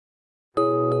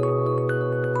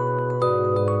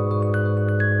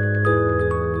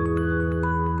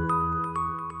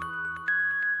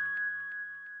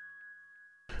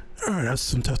Alright, that's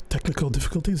some technical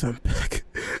difficulties. I'm back.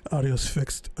 Audio's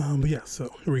fixed. But yeah, so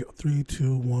here we go. 3,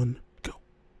 2, 1, go.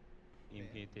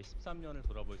 인피니트 13년을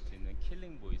돌아볼 수 있는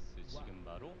킬링보이스 지금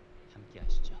바로 함께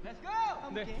하시죠. Let's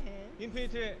go! 네,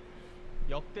 인피니트의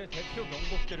역대 대표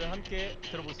명곡들을 함께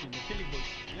들어볼 수 있는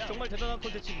킬링보이스. 정말 대단한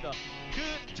콘텐츠입니다.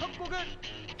 그 첫 곡은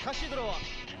다시 돌아와.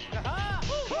 아!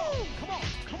 Come on!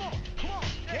 Come on! Come on!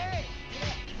 Hey!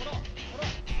 돌아와!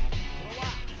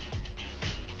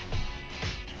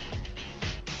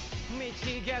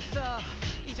 미치겠어.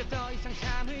 이제 더 이상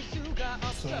참을 수가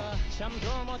없어.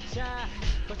 잠도 못 자.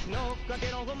 거친 옷과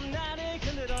괴로움 나를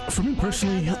흔들어. For me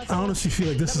personally, I honestly feel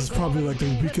like this is probably like the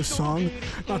weakest song.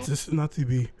 Not to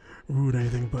be rude or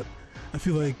anything, but I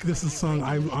feel like this is a song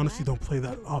I honestly don't play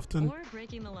that often.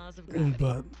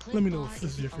 But let me know if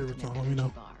this is your favorite song. Let me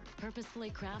know.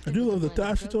 I do love the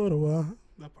dash 돌아와.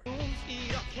 That part.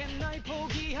 이렇게 날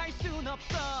포기할 순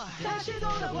없어. 다시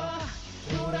돌아와.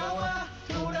 돌아와.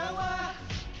 돌아와.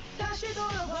 다시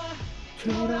돌아와.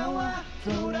 돌아와.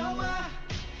 돌아와.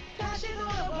 다시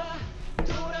돌아와.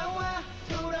 돌아와.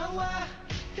 돌아와.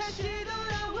 다시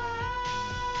돌아와.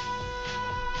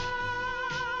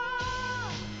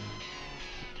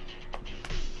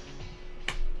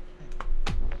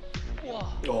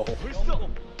 와, Oh. 벌써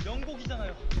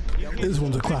명곡이잖아요. This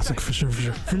one's a classic for sure.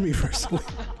 For me personally.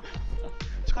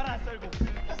 잘안 썰고.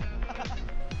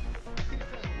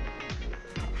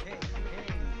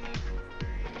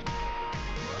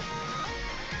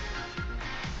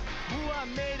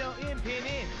 무한 매력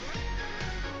인피니트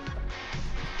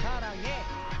사랑해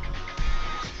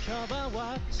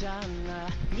지켜봐왔잖아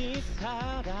네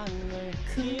사랑을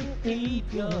긴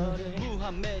이별을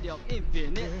무한 매력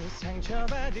인피니트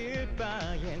상처받을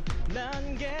바엔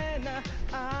난 게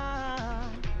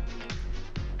나아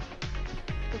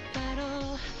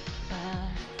똑바로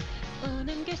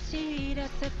오는 게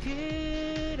싫어서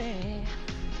그래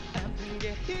아픈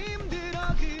게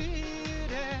힘들어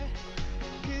그래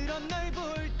그런 널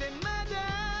볼 때마다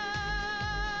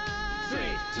 3, 2,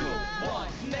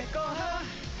 1 내 거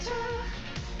하자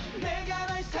내가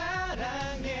널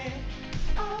사랑해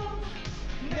oh,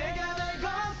 내가 널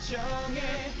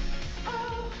걱정해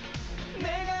oh,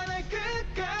 내가 널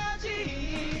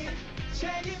끝까지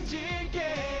책임질게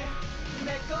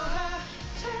내 거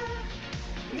하자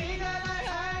네가 날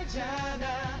알잖아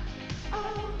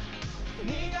oh,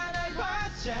 네가 날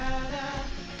봤잖아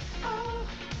oh,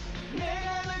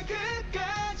 내가 널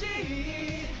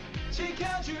끝까지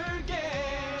지켜줄게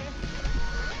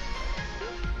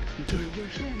Do you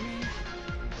hear me?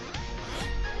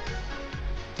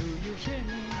 Do you hear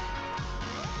me?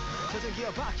 젖은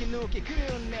기어 박힌 눈길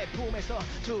끝내 품에서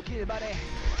죽길 바래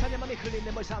찬양만이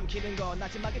흘리는 걸 삼키는 건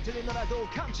나지막에 들리더라도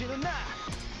감지는 나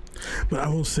But I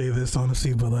will say this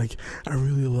honestly, but like I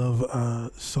really love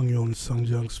Sungyeon and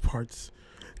Sungjoong's parts,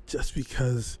 just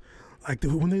because like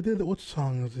when they did what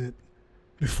song was it?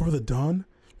 Before the Dawn,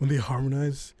 when they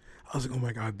harmonize, I was like, oh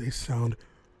my god, they sound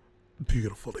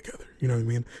beautiful together. You know what I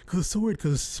mean? Because it's so weird.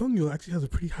 Because Sungyeon actually has a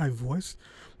pretty high voice.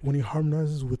 When he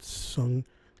harmonizes with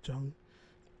Sungjoong,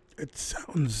 it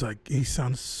sounds like he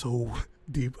sounds so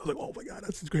deep. I was like, oh my god,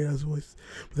 that's a great ass voice.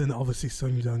 But then obviously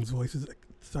Sungjoong's voice is like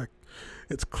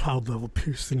it's cloud level,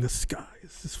 piercing the sky.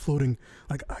 It's just floating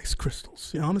like ice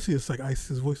crystals. Yeah, honestly, it's like ice.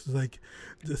 His voice is like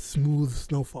the smooth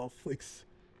snowfall flakes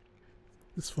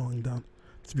just falling down.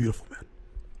 It's beautiful, man.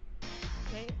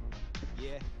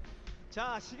 예.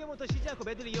 자, 지금부터 쉬지 않고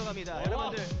메들리 이어갑니다.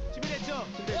 여러분들 준비됐죠?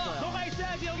 준비됐어요. 너가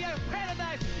있어야지 여기야.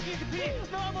 패러다이스.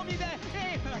 인피니트 넘어옵니다.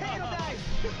 에이, 패러다이스.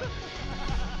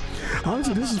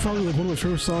 Honestly, this is probably like one of my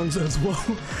favorite songs as well.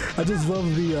 I just love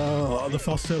the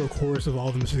falsetto chorus of all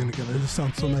of them singing together. It just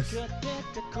sounds so nice.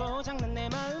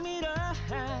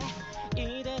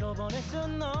 이대로 보낼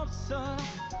순 없어.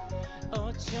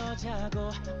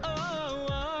 어쩌자고.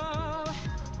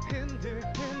 흔들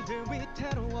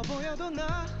위태로워 보여도 난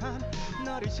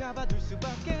너를 잡아둘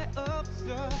수밖에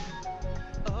없어.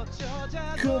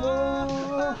 어쩌자고.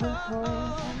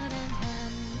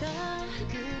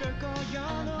 그럴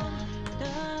거야 너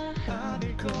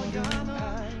아닐 거야 너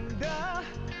한다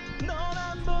넌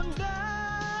안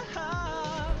본다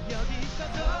여기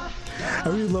있어도 I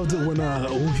really loved it when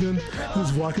Oh-hyun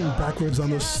was walking backwards on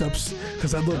those steps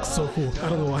because that looked so cool. I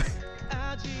don't know why.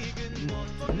 아직은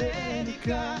못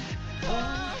보내니까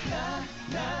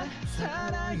난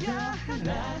살아야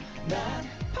난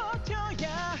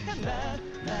버텨야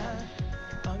난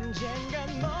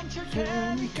언젠간 멈출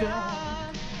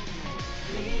테니까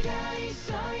네가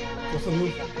있어야만 What's the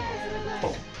move?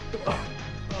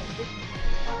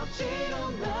 억지로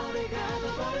너를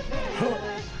가둬버릴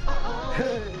paradise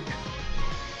Hey.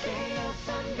 깨어서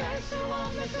갈 수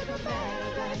없는 슬픈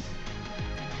paradise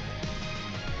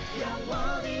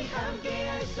영원히 함께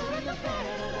할 수 있는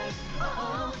paradise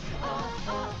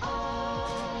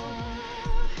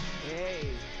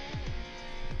에이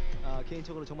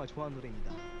개인적으로 정말 좋아하는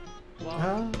노래입니다.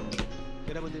 Ah,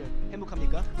 여러분들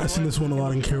행복합니까? I sing this one a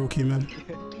lot in karaoke, man.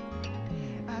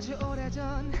 아주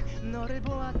오래전 너를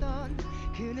보았던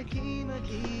그 느낌을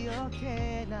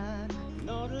기억해 난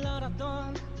너를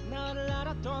알았던 나를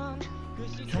알았던 그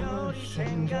시절이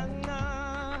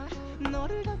생각나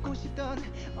너를 닮고 싶던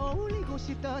어울리고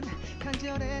싶던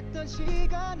간절했던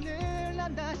시간을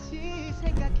난 다시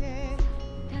생각해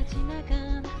다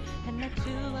지나간 한낱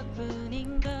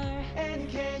추억뿐인걸. And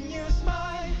can you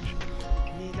smile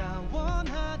네가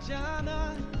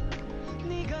원하잖아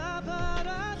네가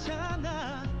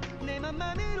바라잖아 내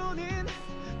맘만으로는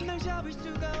널 잡을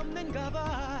수가 없는가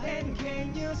봐 And can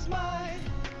you smile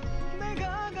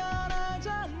내가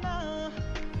가라잖아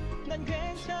난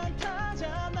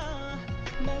괜찮다잖아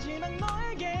마지막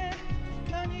너에게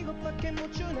난 이것밖에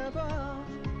못 주나 봐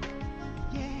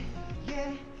Yeah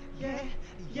yeah yeah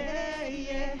yeah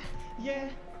yeah yeah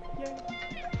yeah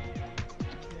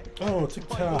Oh,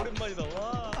 TikTok. 오랜만이다.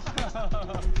 와.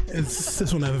 It's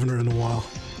this one I haven't heard in a while.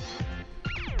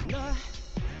 나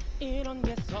이런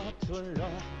게 서툴러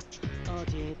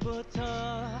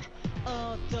어디부터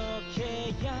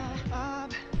어떻게 해야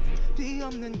앞뒤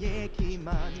없는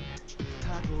얘기만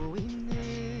하고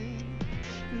있는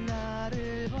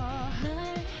나를 봐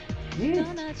날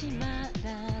떠나지 말아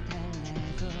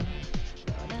달라고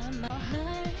날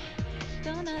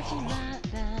떠나지 말아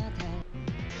달라고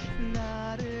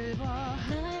나를 봐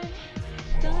날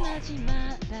떠나지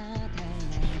말아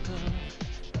달라고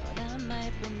떠난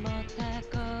말뿐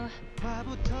못하고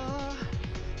화부터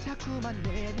자꾸만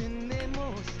내는 내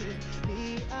모습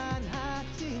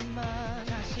미안하지만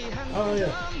다시 한 번 Oh, 더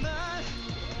yeah.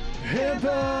 말해봐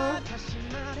다시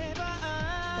말해봐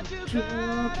아주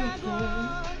바라고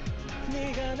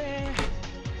네가 내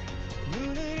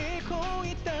눈을 잃고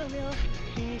있다면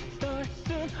이럴 순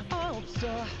없어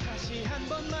다시 한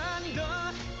번만 더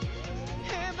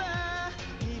해봐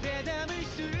입에 담을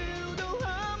수도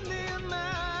없는 말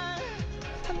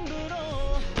함부로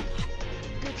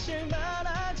끝을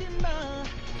말하지 마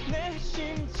내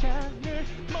심장을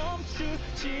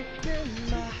멈추지는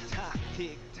마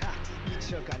틱탁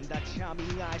미쳐간다 차밍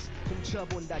아이스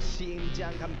훔쳐본다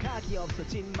심장 감각이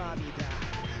없어진 맘이다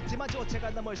하지만 조차가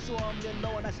넘을 수 없는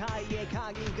너와 나 사이의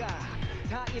강인가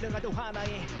다 잃어가도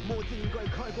하나의 모든 걸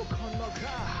걸고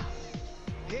건너가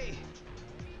Hey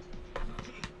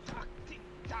틱탁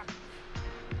틱탁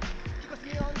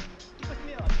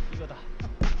이것이면 이거다.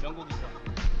 명곡이다.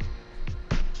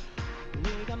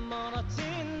 네가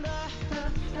멀어진다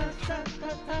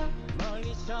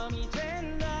멀리섬이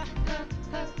된다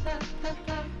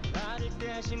나를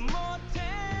대신 못해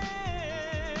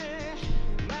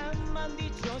맘만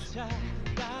뒤쫓아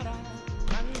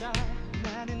따라간다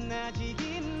나는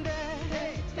아직인데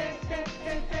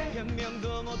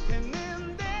변명도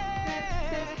못했는데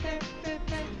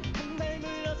한 발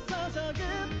물러서서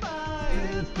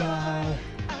goodbye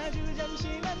아주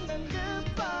잠시만 난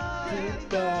goodbye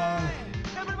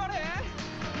Everybody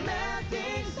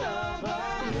Nothing's over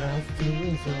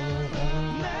Nothing's over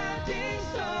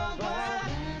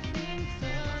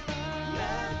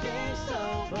Nothing's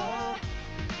over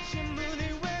신문을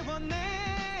외워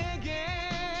내게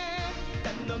딴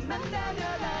놈 만나면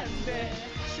안돼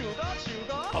죽어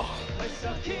벌써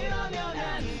그러면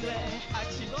안돼 아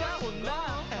진짜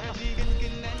온다 아직은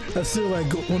끝난 That's still like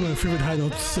one of my favorite high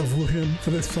notes of William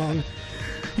for this song.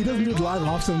 He doesn't do it live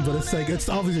often, but it's like it's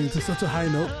obviously it's such a high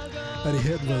note that he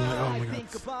hit. But like, oh my god,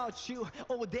 Think about you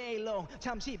all day long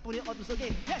잠시뿐인 어둠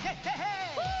속에 가자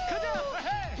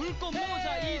불꽃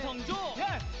모자 이성조.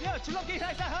 줄넘기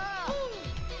살사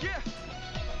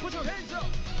Put your hands up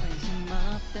관심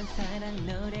없던 사랑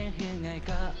노래를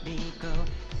흥얼거리고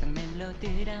상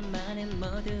멜로드라마는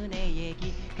모두 내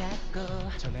얘기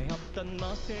같고 전에 없던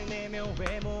멋을 내며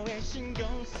외모에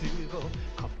신경 쓰고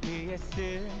커피에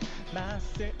쓴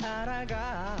맛을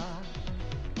알아가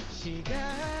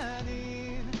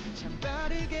시간은 참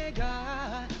빠르게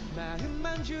가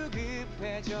마음만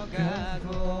조급해져가고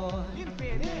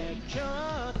내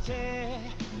곁에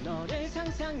너를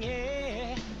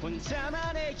상상해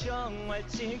혼자만의 영화를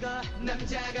찍어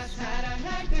남자가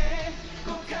사랑할 때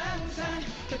꼭 항상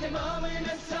곁에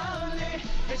머물면서 늘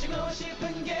해주고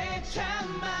싶은 게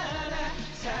참 많아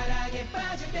사랑에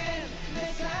빠질 땐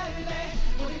내 삶에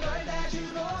모든 걸 다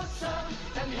주고서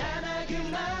단 하나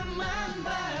그만만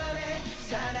바래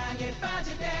사랑에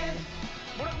빠질 땐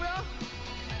뭐라고요?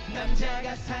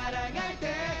 남자가 사랑할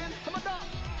땐 한 번 더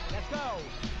Let's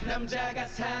남자가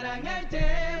사랑할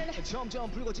땐 점점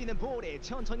붉어지는 볼에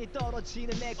천천히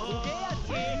떨어지는 내 고개야지.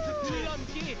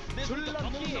 줄넘기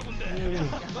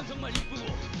넌 정말 이쁘고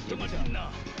정말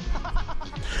빛나.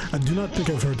 I do not think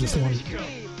I've heard this one,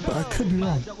 but I could be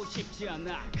wrong. 쉽지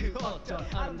않아. 그 어떤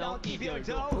아름다운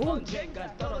이별도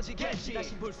언젠가 떨어지겠지.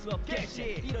 다시 볼 수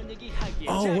없겠지. 이런 얘기 하기에.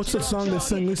 Oh, what's the song they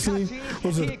sang recently?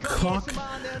 Was it Clock?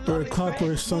 Or Clock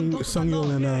where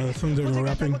Sungyeon and Sungjae were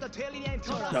rapping?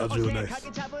 That was really nice.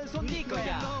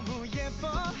 너무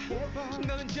예뻐.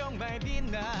 너는 정말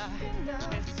빛나.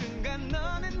 순간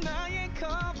너는 나의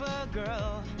cover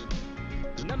girl.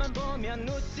 나만 보면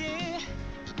웃지.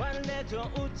 화를 내도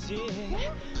웃지.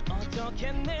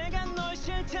 어떻게 내가 널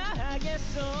싫다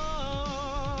하겠어.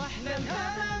 난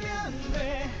하나면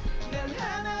돼. 난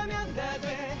하나면 다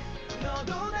돼.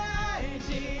 너도 다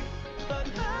알지.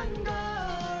 뻔한 걸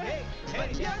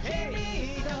완벽히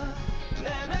믿어.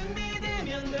 나만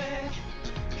믿으면 돼.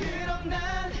 그럼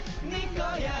난 네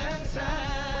거야 항상.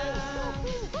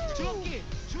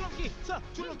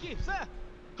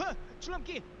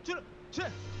 줄넘기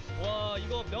와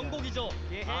이거 명곡이죠.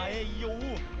 아예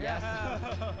이오우.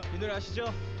 이 노래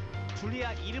아시죠?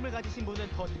 줄리아 이름을 가지신 분은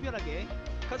더 특별하게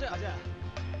가자.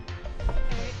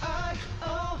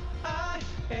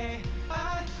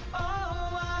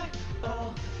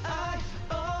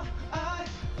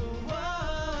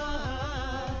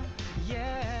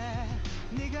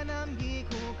 네가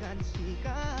남기고 간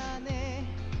시간에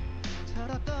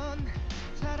철었던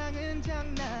사랑은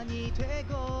장난이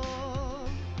되고.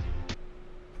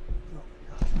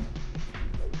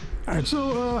 Alright,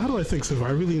 so how do I think so far?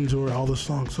 I really enjoy all the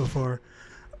songs so far.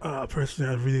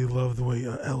 Personally, I really love the way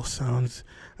L sounds.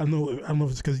 I don't know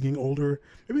if it's because he's getting older.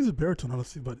 Maybe he's a baritone,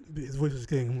 honestly, but his voice is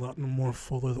getting a lot more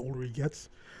fuller the older he gets.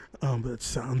 But it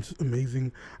sounds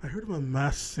amazing. I heard him a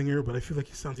Masked Singer, but I feel like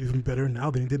he sounds even better now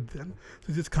than he did then. So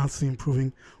he's just constantly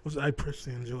improving, which I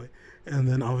personally enjoy. And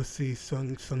then obviously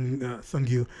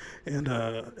Sungyu and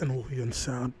Oh Hyun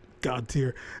sound god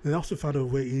tier. And they also found a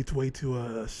way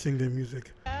to sing their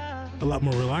music a lot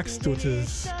more relaxed, which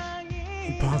is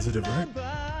positive, right?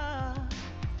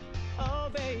 Oh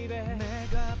baby,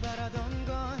 내가 바라던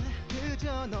건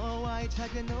그저 너와의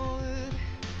작은 호흡.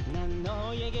 난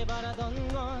너에게 바라던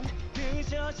건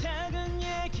그저 작은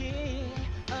얘기.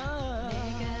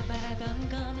 내가 바라던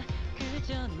건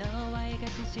그저 너와의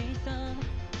같은 시선.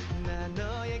 난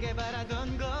너에게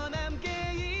바라던 건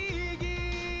함께이길.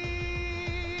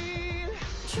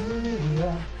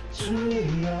 줄리아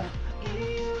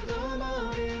이유도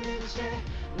모르는 채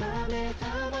맘에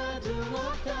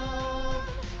담아두었던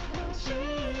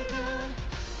시간.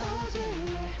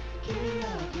 어제의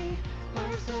기억이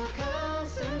벌써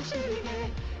가슴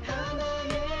시리게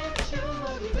하나의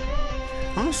추억이 돼.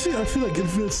 Honestly, I feel like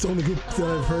Infinite's the only group that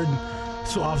I've heard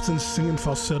so often singing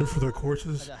falsetto for their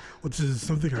choruses, which is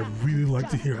something I really like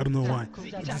to hear. I don't know why.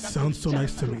 It just sounds so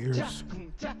nice to my ears.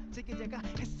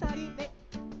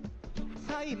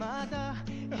 사이마다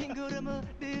흰 구름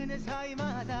흐르는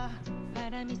사이마다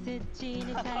바람이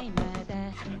스치는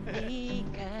사이마다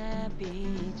네가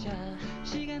비쳐.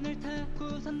 시간을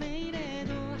타고선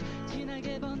내일에도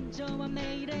진하게 번져와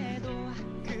매일에도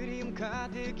그리움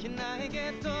가득히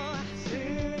나에게 또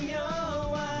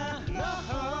스며와. 넌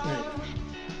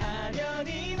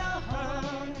아련히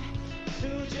넌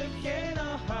수줍게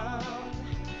넌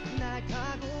날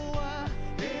가고와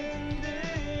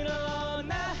흔들어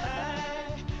날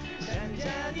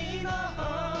잔잔히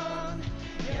넌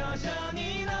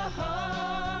여전히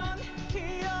넌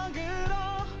기억으로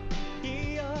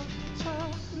이어져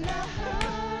나.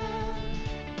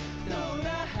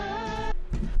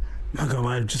 Not gonna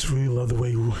lie, I just really love the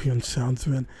way Oh Hyun sounds,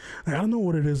 man. Like, I don't know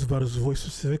what it is about his voice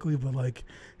specifically, but like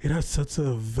it has such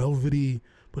a velvety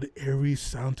but airy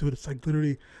sound to it. It's like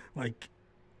literally like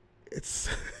it's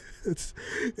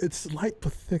it's light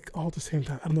but thick all at the same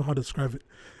time. I don't know how to describe it.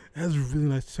 It has a really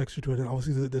nice texture to it, and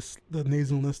obviously the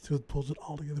nasalness to it pulls it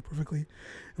all together perfectly.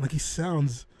 And like he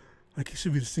sounds like he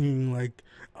should be singing like,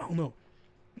 I don't know,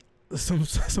 some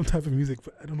type of music,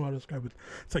 but I don't know how to describe it.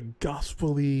 It's like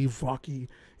gospel-y, rocky,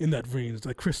 in that range.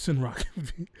 Like Christian rock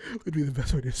would be the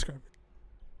best way to describe it.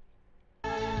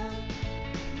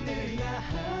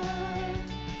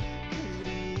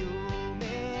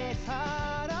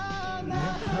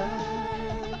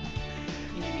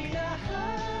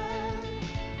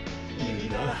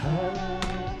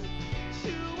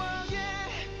 추억에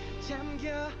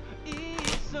잠겨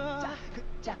있어.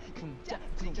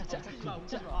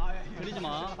 들리지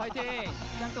마. 화이팅!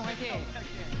 짱똥 화이팅!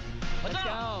 Let's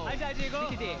go! 알지 이거?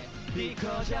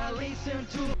 Because I listen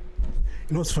to.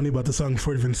 You know what's funny about the song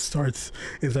before it even starts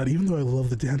is that even though I love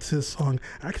the dance to this song,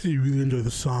 I actually really enjoy the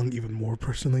song even more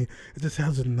personally. It just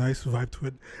has a nice vibe to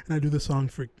it, and I do the song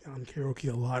for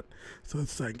karaoke a lot, so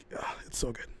it's like, it's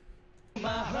so good.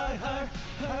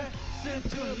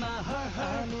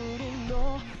 아무리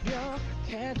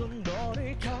노력해도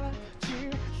너를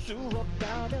가질 수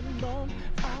없다면 넌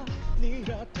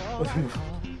아니라더라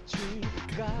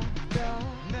거지가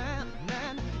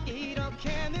난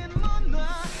이렇게는 못 놔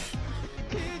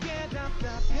그게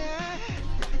답답해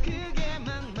그게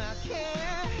막막해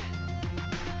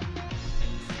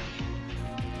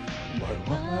Bye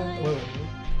bye.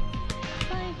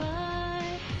 Bye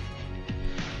bye.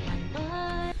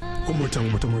 One more time.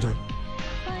 Bye bye.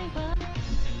 Bye bye.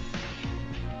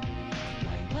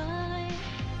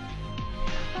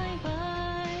 Bye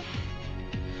bye.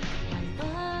 Bye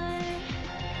bye.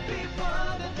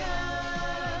 Before the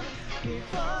dawn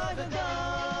Before the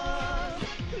dawn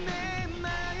내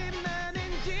마음만은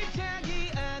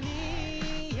집착이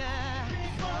아니야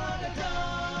Before the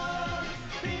dawn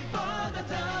Before the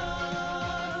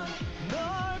dawn 널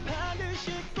반드시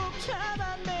꼭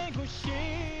잡아내고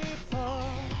싶어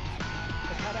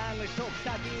사랑을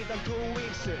속삭이던 두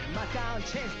입술 막다운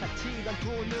찬스 다치던 두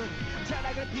눈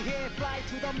자락을 피해 Fly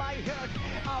to the my heart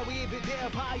I will be there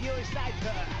by your side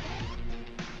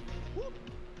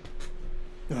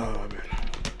Oh man.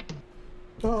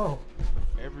 Oh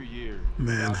Every year,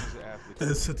 man, thousands of athletes-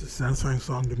 it's such a satisfying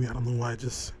song to me. I don't know why. It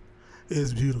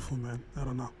is beautiful, man. I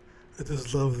don't know. I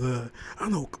just love I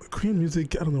don't know, Korean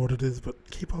music. I don't know what it is, but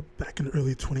K-pop back in the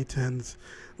early 2010s,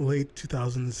 late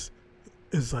 2000s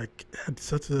is like had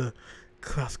such a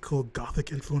classical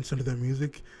gothic influence into their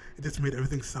music. It just made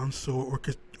everything sound so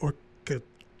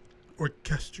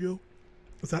orchestral.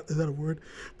 Is that a word?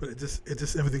 But it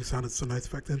just everything sounded so nice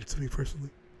back then to me personally.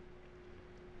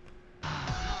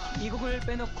 이 곡을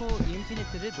빼놓고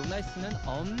인피니트를 논할 수는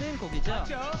없는 곡이죠.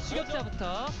 맞죠?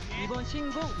 추격자부터 이번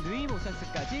신곡 누이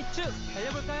모션스까지 쭉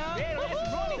달려볼까요? 네, let's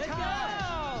roll it, Let's time.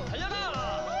 go! 달려라!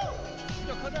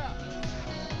 추격하자!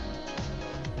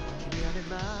 미안해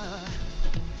마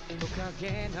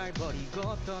독하게 날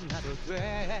버리고 떠나도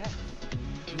돼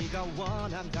네가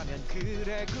원한다면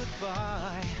그래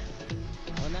goodbye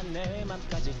난 내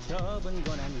맘까지 접은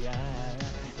건 아니야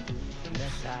내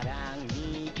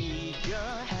사랑이 이겨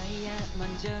하야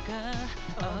먼저 가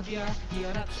어디야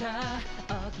뛰어라차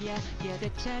어디야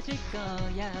되찾을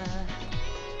거야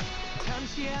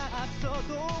잠시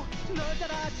앞서도 널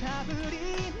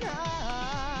따라잡으리 난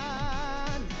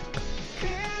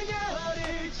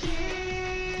그녀를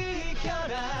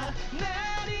지켜라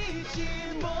날 잊지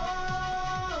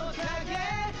못하게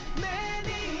내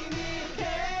님이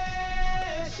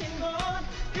계신 곳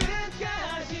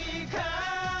끝까지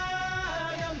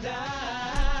가련다.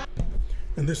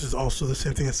 And this is also the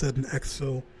same thing I said in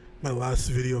EXO, my last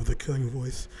video of the Killing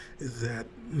Voice, is that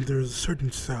there's a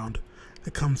certain sound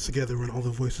that comes together when all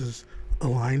the voices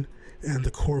align, and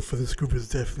the core for this group is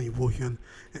definitely Wohyun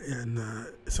and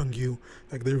Sungyu.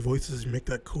 Like their voices make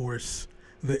that chorus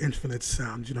the infinite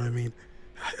sound, you know what I mean?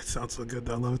 It sounds so good,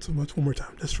 I love it so much. One more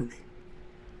time, just for me.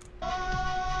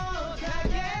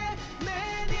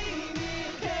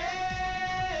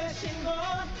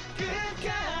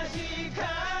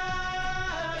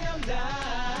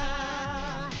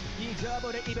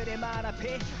 잊어버릴 이별의 말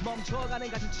앞에 멈춰가는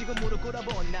가슴 지금 무릎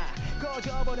꿇어본 나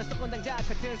꺼져버린 썩은당자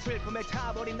같은 슬픔에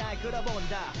타버린 날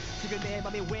끌어본다 지금 내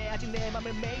맘이 왜 아직 내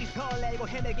맘을 매일 설레고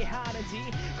해내게 하는지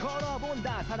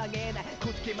걸어본다 사랑에 날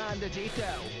굳게 만들지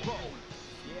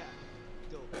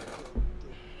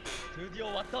드디어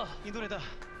왔다. 이 노래다.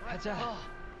 가자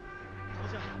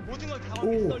가보자. 모든 걸 다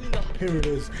Oh, 떨린다. here it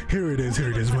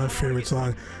is, my favorite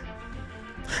song.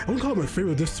 I wouldn't call it my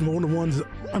favorite, this is one of the ones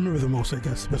I remember the most, I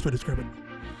guess, best way to describe it.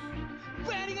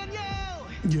 Waiting on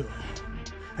you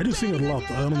Yeah. I do sing it a lot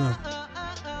though, I don't know.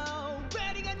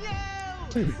 Waiting on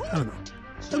you Maybe, I don't know.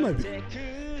 That might be.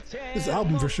 This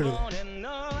album for sure.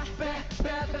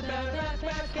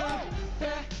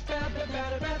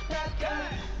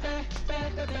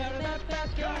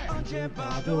 언제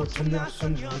봐도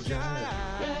참나선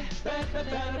여자야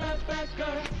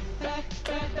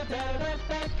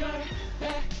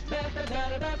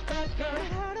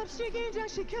한없이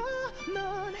긴장시켜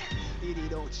넌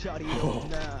이리로 저리로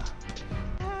나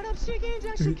한없이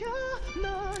긴장시켜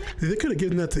넌 They could have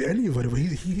given that to anybody, but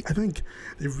he I think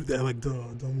they like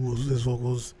Dongwoo's his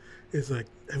vocals is like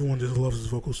everyone just loves his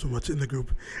vocals so much in the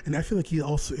group, and I feel like he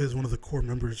also is one of the core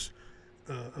members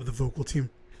of the vocal team.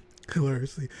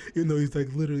 hilariously, even though he's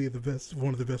like literally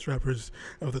one of the best rappers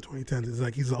of the 2010s. It's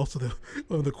like he's also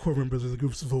one of the core members of the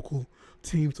group's vocal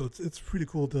team. So it's pretty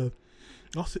cool to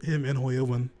also him and Hoya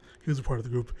when he was a part of the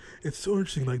group. It's so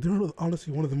interesting. Like they're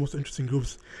honestly one of the most interesting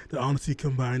groups that honestly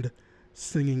combined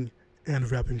singing and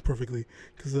rapping perfectly.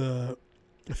 Because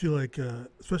I feel like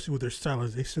especially with their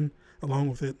stylization along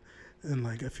with it, and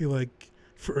like I feel like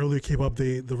for earlier K-pop,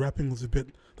 the rapping was a bit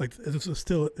like it was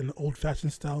still an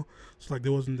old-fashioned style. So like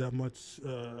there wasn't that much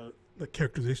like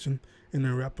characterization in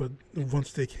their rap. But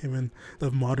once they came in, the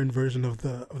modern version of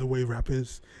the way rap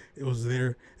is, it was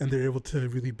there, and they're able to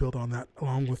really build on that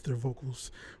along with their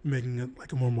vocals, making it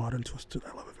like a more modern twist.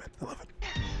 I love it, man. I love it.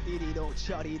 이리로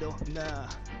저리로 나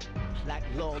like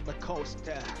roller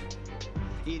coaster.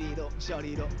 이리로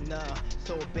저리로 나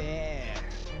so bad.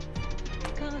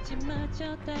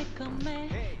 거짓마저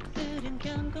달콤해 들은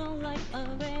경고 like a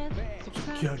red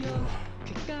속삭여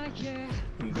귓가에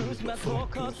Lose my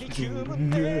focus 네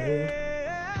주문에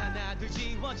하나 둘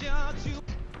지워져 주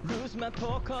Lose my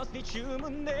focus 네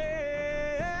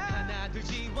주문에 하나 둘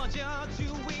지워져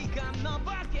주위가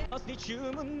너밖에 없어 네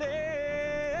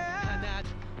주문에 하나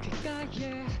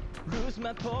귓가에 Lose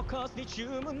my focus 네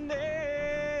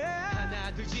주문에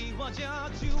하나 둘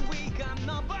지워져 주위가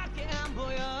너밖에 안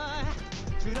보여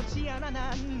두렵지 않아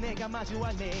난 내가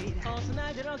마주할 내일 어서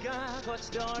날 들어가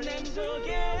거치 떨림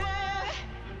속에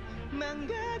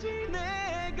망가질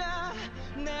내가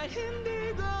날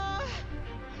흔들고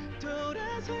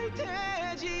돌아설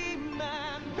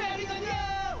테지만 Betting on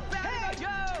you, betting on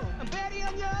you, I'm betting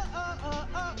on you,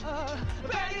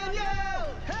 betting on you,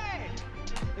 hey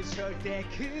절대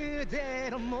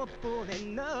그대로 못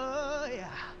보낸 너야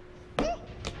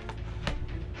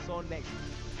So next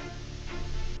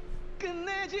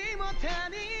끝내지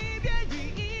못한 이별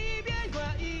뒤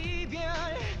이별과 이별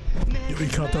Yo, he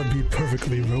caught that beat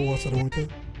perfectly, bro. Watch that one more time.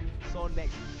 So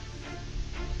next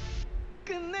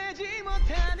끝내지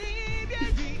못한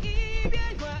이별 뒤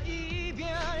이별과 이별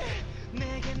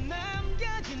내게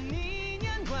남겨진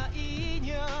인연과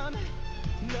인연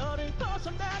너를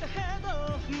벗어나려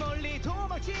해도 멀리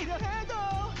도망치려 해도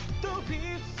또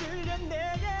휩쓸려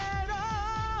내게로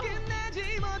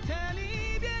끝내지 못한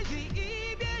이별 뒤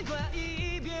이별과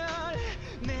이별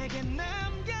내게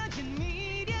남겨진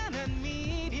미련한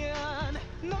미련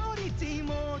널 잊지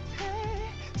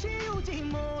못해 지우지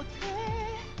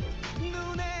못해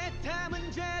눈에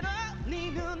담은 죄로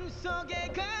네 눈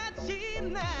속에 같이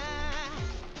나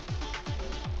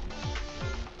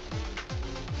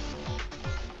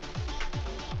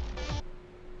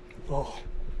Oh.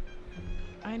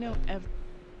 I know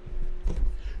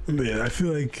Man, I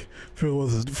feel like for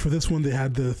this one they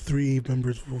had the three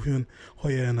members, Woohyun,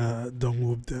 Hoya, and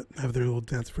Dongwoo, that have their little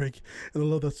dance break, and I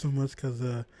love that so much because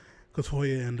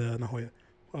Hoya and not Hoya,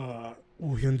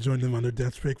 Woohyun joined them on their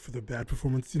dance break for the bad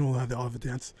performance. You know how they all have a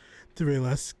dance, the very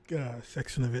last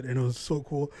section of it, and it was so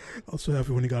cool. I was so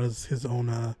happy when he got his own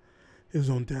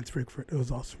dance break for it. It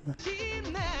was awesome, man.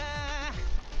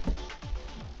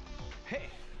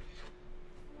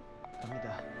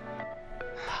 갑니다.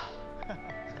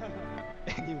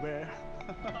 Anywhere,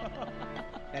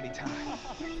 anytime.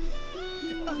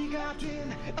 어디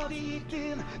가든 어디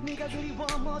있든 네가 그리워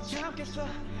못 참겠어.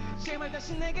 제발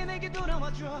다시 내게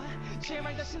돌아와줘.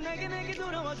 제발 다시 내게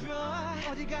돌아와줘.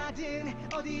 어디 가든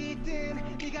어디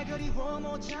있든 네가 그리워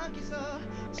못 참겠어.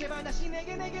 제발 다시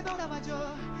내게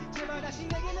돌아와줘. 제발 다시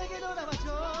내게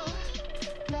돌아와줘.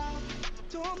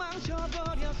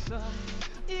 도망쳐버렸어.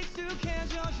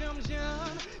 익숙해져 점점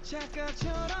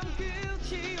착각처럼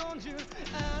끝이 온 줄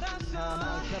알았어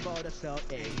다 막혀버렸어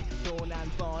또 난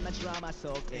뻔한 드라마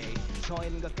속에 서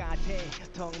있는 것 같아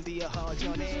텅 비어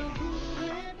허전해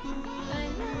I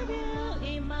love you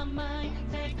in my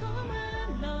mind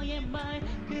달콤한 너의 말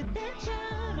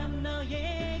그때처럼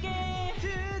너에게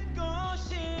듣고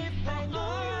싶어 I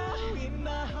love you in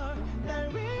my heart 날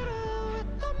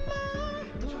위로했던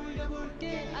말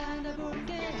돌려볼게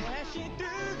안아볼게 다시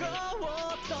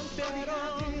뜨거웠던 때로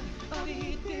어디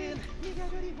있든 네가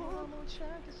그리워 못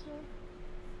참겠어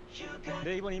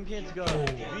네, 이번 인피니트가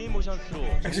위 모션스로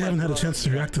Actually, I haven't had a chance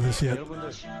to react to this yet. 여러분들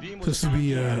위 This would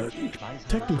be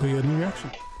technically a new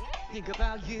reaction. Think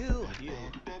about you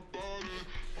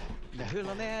나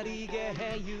흘러내리게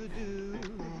해 you do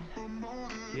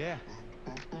Yeah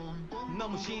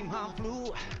너무 심한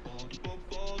blue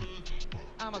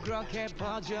아마 그렇게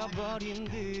퍼져버린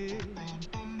듯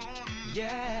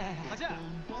Yeah 가자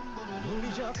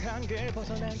물리적 한계를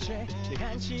벗어난 채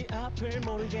내간지 앞을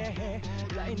모르게 해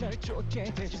라인 널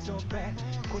쫓게 되지 so bad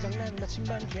고장난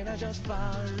나침반 괜나 just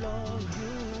follow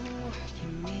you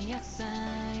Give me a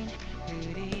sign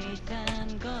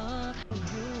흐릿한 것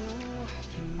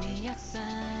Give me a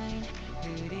sign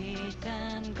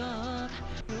흐릿한 것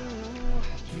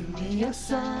Give me a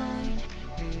sign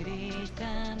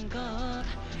흐릿한 것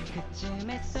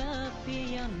그쯤에서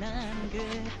피어난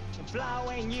그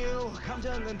Flowering you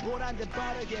감정은 보란듯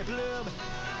빠르게 bloom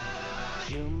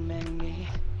You make me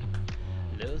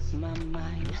lose my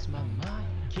mind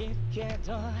깊게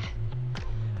더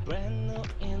brand new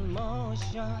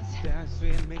emotions Dance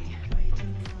with me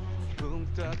붕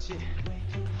떠지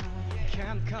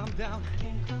Can't calm down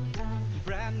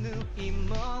Brand new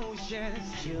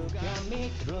emotions You got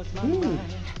me lose my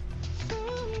mind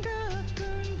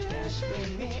Dance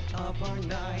with me up all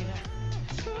night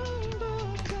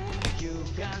You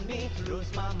got me lose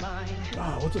my mind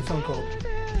Ah, what's the song called?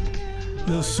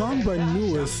 The song by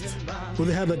Newest, where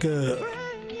they had like a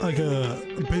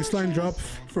bassline drop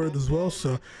for it as well.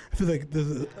 So I feel like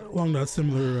there's along that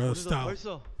similar style.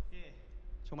 벌써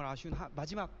정말 아쉬운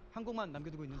마지막 한 곡만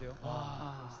남겨두고 있는데요.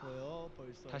 벌써요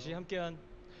다시 함께한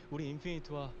우리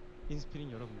인피니트와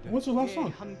인스피린 여러분들. What's the last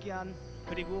song? 함께한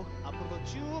그리고 앞으로도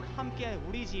쭉 함께할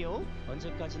우리지요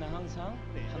언제까지나 항상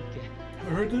네. 함께 I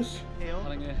heard this. 해요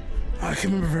사랑해 I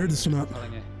can't remember if I heard this or not.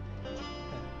 사랑해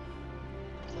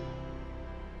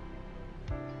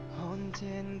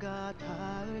언젠가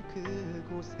닿을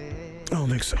그곳에 I don't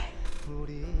think so.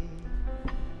 우리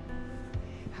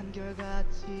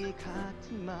한결같이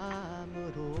같은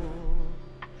마음으로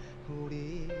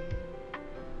우리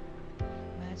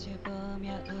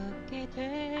마주보며 웃게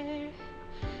될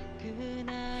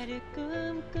그날을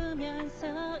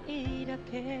꿈꾸면서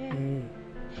이렇게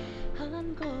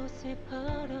한 곳에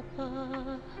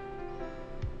벌어봐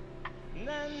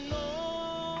난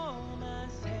너만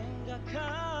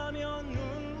생각하면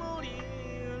눈물이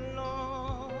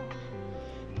흘러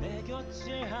내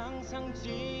곁을 항상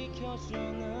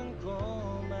지켜주는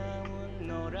고마운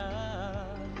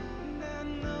너라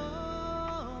난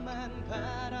너만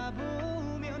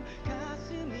바라보면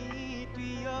가슴이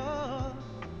뛰어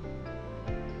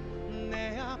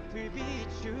내 앞을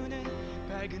비추는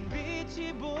밝은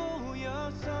빛이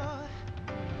보여서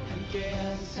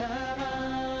함께한 사람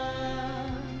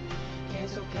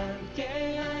계속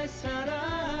함께할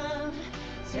사람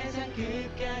세상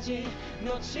끝까지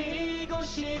놓치고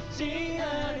싶지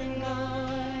않은 걸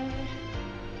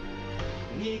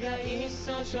네가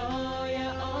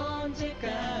있어줘야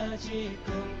언제까지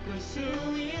꿈꿀 수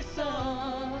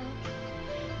있어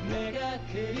내가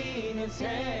그리는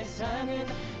세상은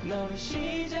너로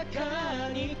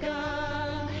시작하니까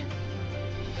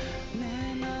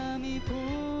내 맘이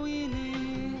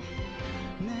보이니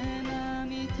내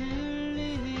맘이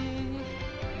들리니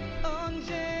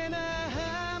언제나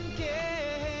함께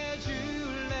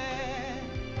해줄래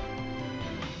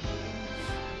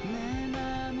내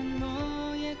맘은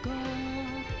너의 것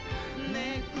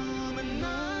내 꿈은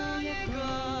너의 것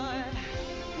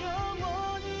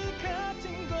영원히 같은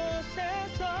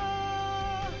곳에서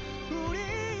우리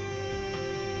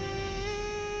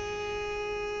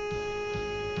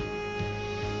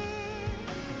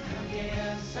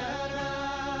함께한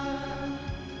사람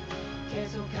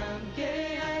계속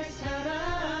함께할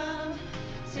사람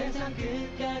세상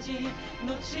끝까지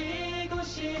놓치고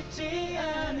싶지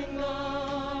않은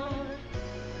걸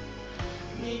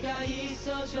네가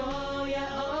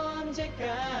있어줘야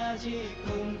언제까지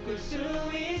꿈꿀 수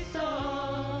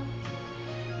있어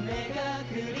내가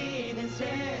그리는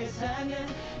세상은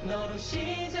너로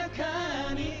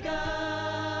시작하니까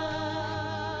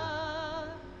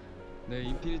네,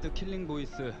 인피니트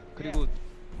킬링보이스 그리고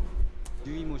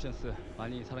뉴이모션스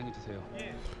많이 사랑해주세요.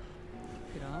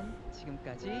 그럼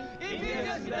지금까지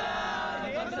인피니트였습니다.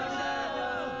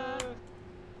 감사합니다.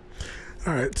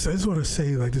 All right, so I just want to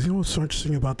say, like, you know what's so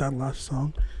interesting about that last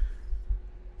song?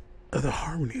 The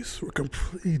harmonies were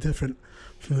completely different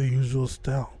from the usual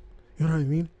style. You know what I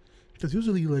mean? Because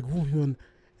usually, like, Woo Hyun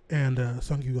and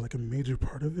Sungyu are like a major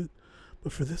part of it,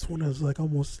 but for this one, it was like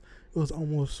almost, what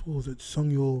was it,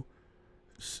 Sungyul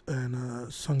and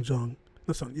Sungjung,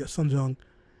 Sunjung,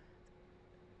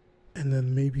 and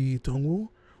then maybe Dongwoo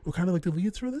were kind of like the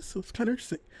leads for this, so it's kind of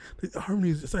interesting. The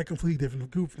harmonies, it's like a completely different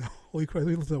group now. Holy Christ,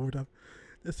 let me listen over time.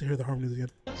 Let's hear the harmonies again.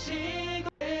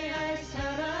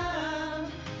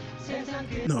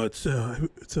 No, it's L.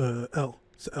 It's L.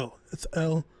 It's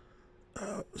L,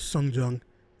 Sungjung,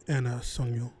 and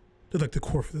Sungyul. They're like the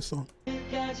core for this song.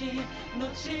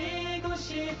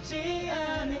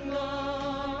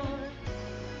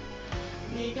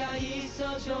 네가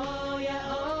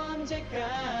있어줘야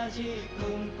언제까지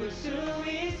꿈꿀 수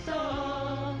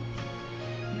있어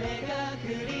내가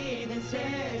그리는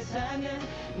세상은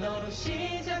너로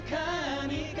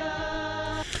시작하니까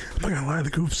I'm not gonna lie, the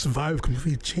group's vibe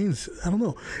completely changed. I don't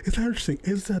know. Is that interesting?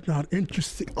 Is that not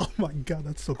interesting? Oh my god,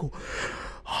 that's so cool.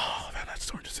 Oh man, that's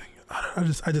so interesting. I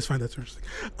just find that so interesting.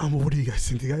 What do you guys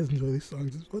think? Do you guys enjoy these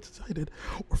songs as much as I did,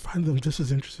 or find them just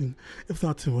as interesting, if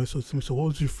not similar? So what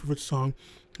was your favorite song?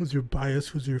 Who's your bias?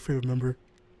 Who's your favorite member?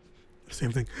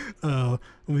 Same thing. Yeah.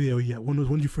 When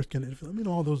did you first get it? Let me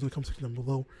know all those in the comment section down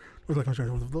below. Or like, I'm trying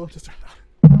to below. Just turn it on.